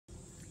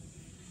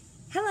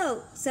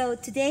Hello! So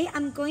today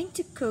I'm going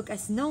to cook a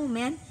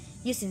snowman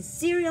using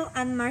cereal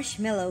and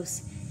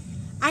marshmallows.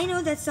 I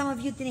know that some of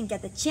you didn't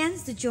get the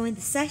chance to join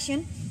the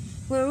session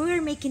where we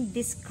were making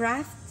this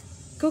craft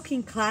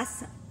cooking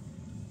class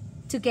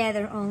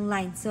together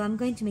online. So I'm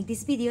going to make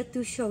this video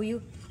to show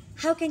you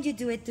how can you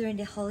do it during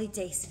the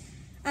holidays.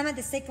 I'm at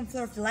the second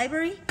floor of the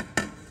library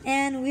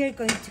and we are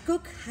going to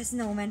cook a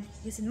snowman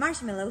using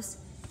marshmallows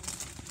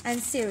and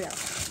cereal.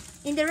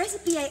 In the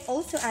recipe I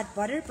also add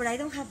butter, but I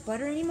don't have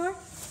butter anymore.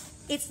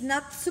 It's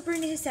not super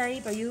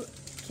necessary, but you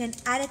can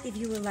add it if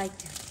you would like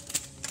to.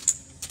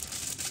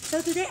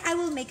 So today I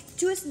will make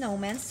 2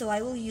 snowmen, so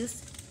I will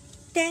use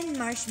 10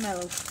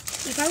 marshmallows.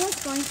 If I was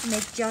going to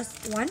make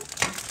just one,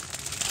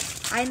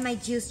 I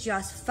might use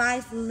just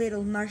 5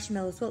 little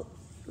marshmallows, well,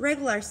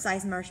 regular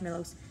size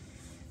marshmallows.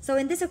 So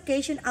in this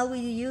occasion I will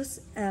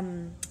use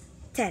 10.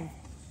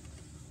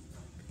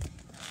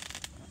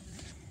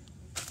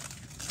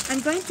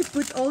 I'm going to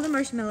put all the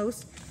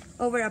marshmallows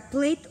over a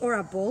plate or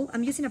a bowl.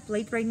 I'm using a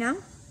plate right now.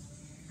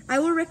 I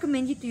will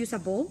recommend you to use a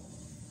bowl.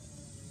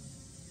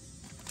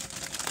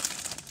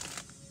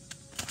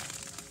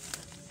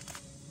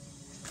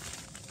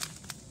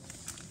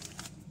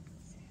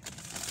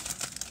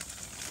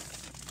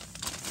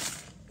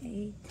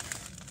 Eight.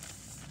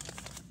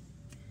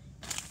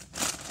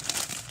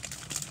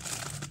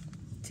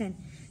 10.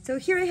 So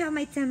here I have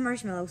my 10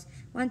 marshmallows.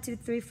 1, 2,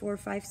 3, 4,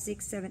 5,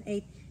 6, 7,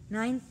 8,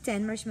 9,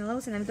 10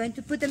 marshmallows, and I'm going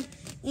to put them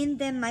in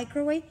the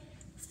microwave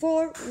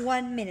for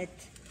 1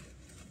 minute.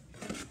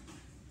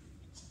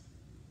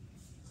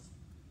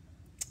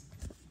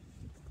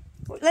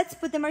 Let's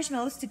put the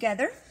marshmallows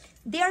together.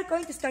 They are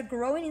going to start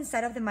growing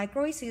inside of the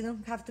microwave, so you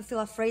don't have to feel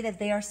afraid that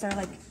they are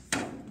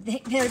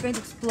they are going to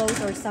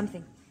explode or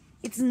something.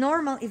 It's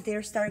normal if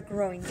they start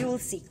growing, you will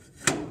see.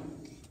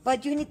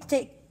 But you need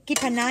to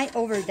keep an eye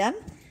over them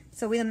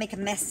so we don't make a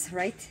mess,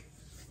 right?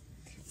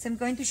 So I'm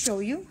going to show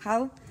you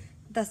how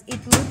does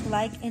it look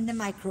like in the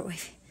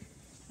microwave.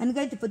 I'm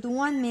going to put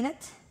 1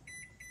 minute.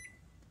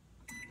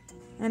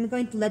 I'm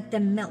going to let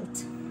them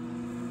melt.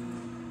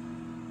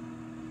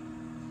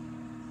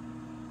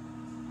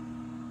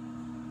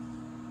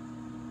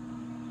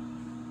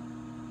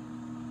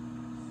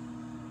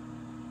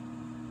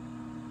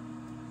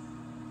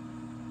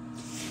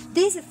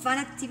 This is a fun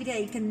activity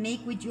that you can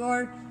make with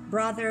your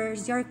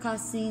brothers, your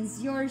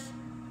cousins, your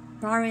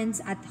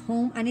parents at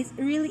home, and it's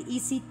really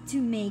easy to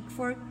make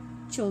for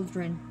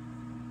children.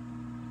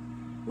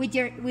 With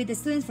the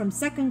students from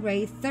 2nd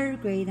grade,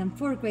 3rd grade, and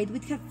 4th grade,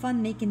 we'd have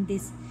fun making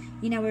this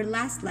in our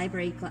last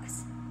library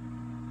class.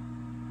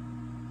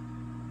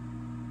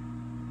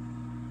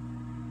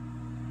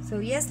 So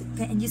yes,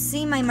 and you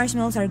see my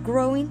marshmallows are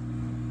growing.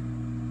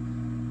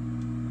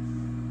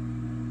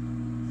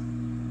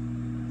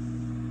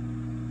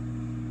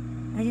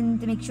 I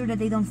need to make sure that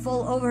they don't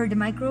fall over the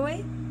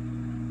microwave.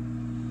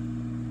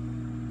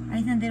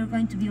 I think they're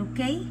going to be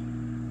okay.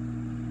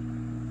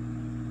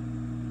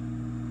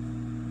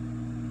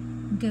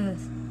 Good.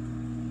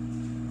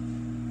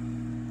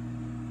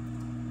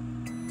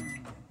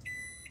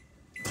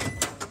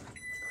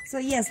 So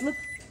yes, look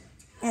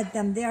at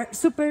them. They are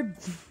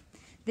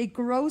they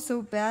grow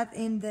so bad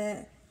in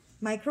the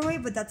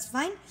microwave, but that's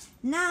fine.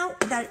 Now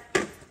that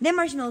the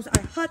marshmallows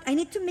are hot, I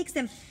need to mix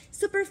them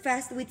super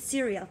fast with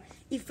cereal.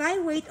 If I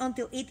wait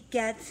until it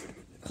gets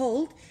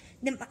cold,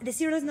 the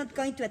cereal is not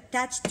going to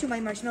attach to my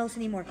marshmallows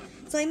anymore.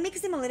 So I mix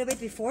them a little bit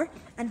before,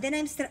 and then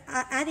I'm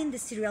adding the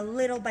cereal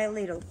little by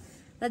little.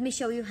 Let me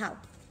show you how.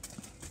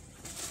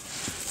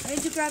 I'm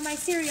going to grab my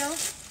cereal.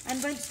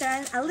 I'm going to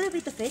start a little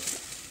bit of it.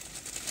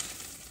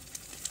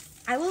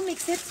 I will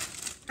mix it,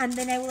 and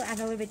then I will add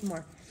a little bit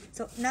more.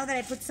 So now that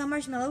I put some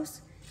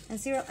marshmallows and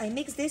cereal, I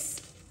mix this,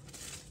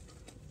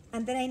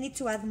 and then I need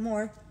to add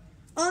more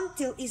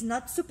until it's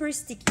not super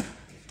sticky.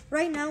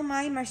 Right now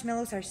my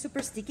marshmallows are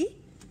super sticky.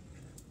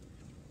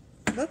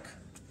 Look.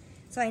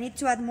 So I need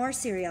to add more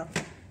cereal.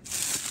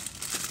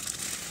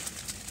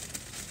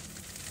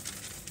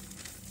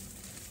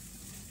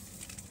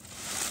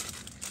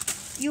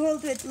 You will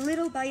do it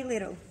little by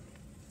little.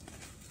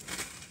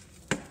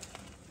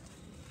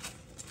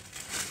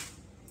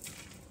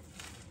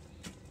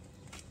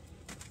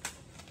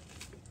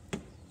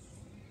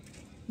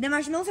 The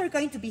marshmallows are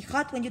going to be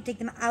hot when you take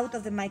them out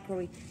of the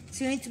microwave,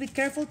 so you need to be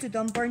careful to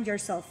don't burn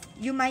yourself.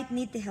 You might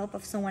need the help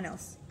of someone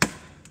else.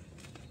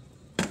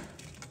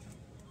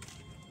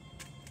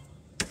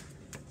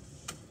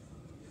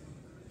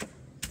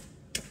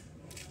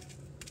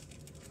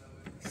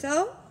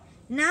 So,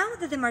 now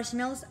that the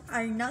marshmallows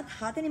are not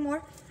hot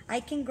anymore, I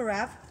can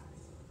grab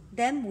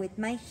them with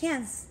my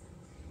hands.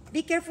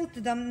 Be careful to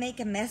don't make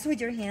a mess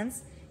with your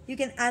hands. You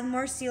can add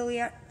more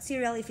cereal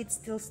if it's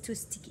still too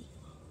sticky.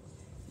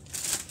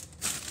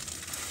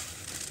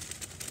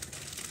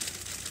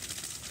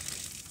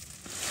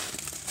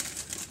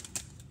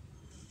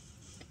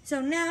 So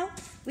now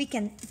we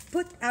can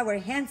put our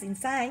hands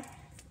inside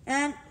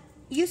and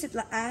use it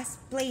as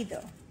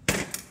Play-Doh.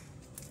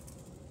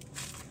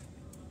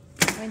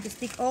 I'm going to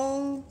stick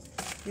all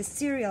the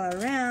cereal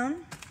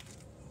around.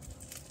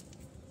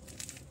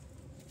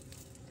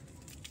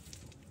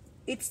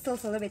 It's still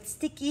a little bit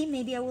sticky.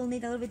 Maybe I will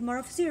need a little bit more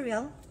of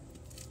cereal.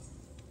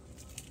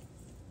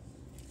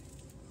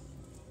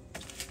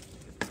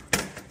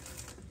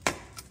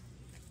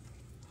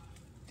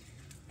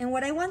 And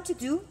what I want to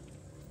do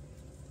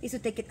is to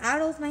take it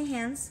out of my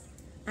hands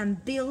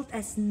and build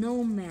a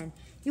snowman.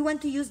 You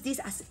want to use this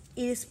as it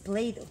is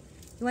Play-Doh.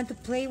 You want to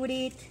play with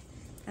it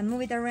and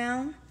move it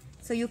around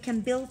so you can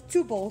build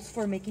 2 balls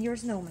for making your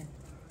snowman.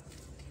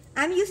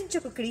 I'm using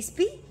Choco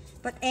Crispy,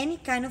 but any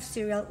kind of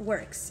cereal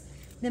works.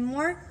 The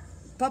more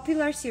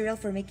popular cereal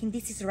for making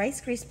this is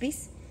Rice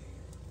Krispies,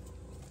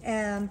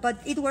 but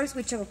it works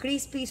with Choco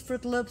Krispies,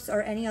 Fruit Loops,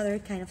 or any other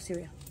kind of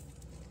cereal.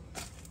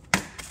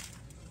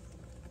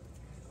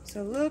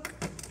 So look,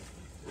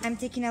 I'm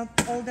taking out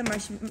all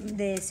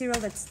the cereal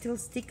that still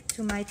stick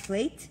to my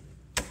plate,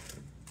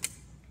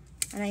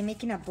 and I'm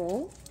making a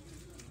bowl.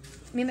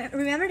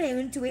 Remember that you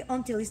need to wait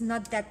until it's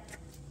not that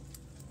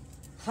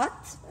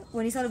hot,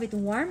 when it's a little bit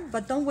warm,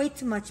 but don't wait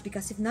too much,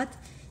 because if not,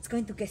 it's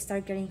going to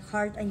start getting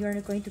hard and you're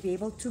not going to be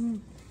able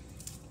to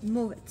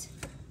move it.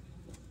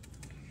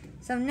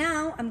 So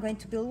now I'm going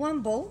to build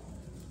one bowl.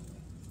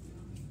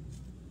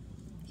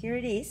 Here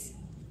it is,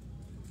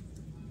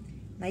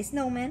 my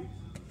snowman.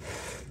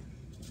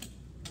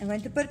 I'm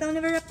going to put it on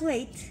over a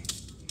plate,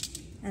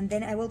 and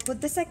then I will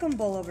put the second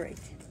bowl over it.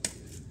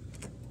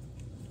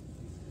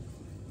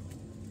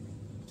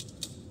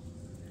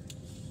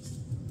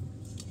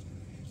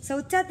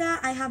 So ta-da,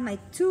 I have my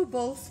 2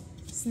 bowls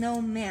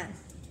snowman.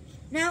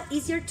 Now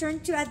it's your turn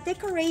to add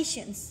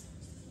decorations.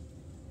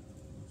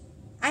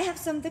 I have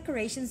some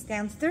decorations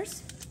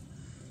downstairs,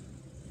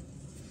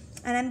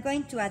 and I'm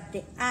going to add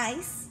the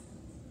eyes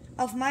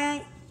of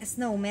my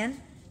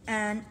snowman,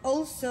 and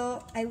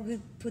also I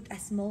will put a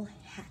small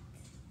hat.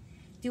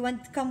 Do you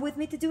want to come with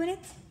me to doing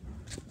it?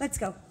 Let's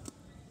go.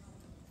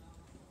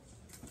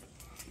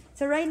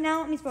 So right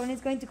now Miss Paulina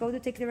is going to go to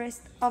take the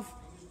rest of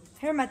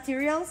her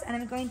materials, and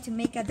I'm going to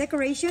make a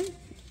decoration,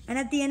 and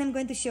at the end I'm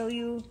going to show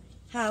you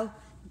how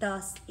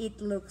does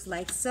it looks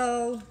like.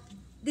 So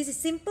this is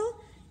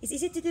simple, it's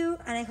easy to do,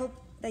 and I hope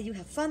that you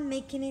have fun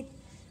making it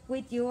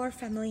with your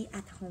family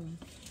at home.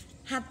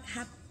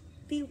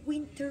 Happy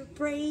winter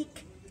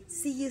break.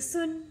 See you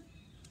soon.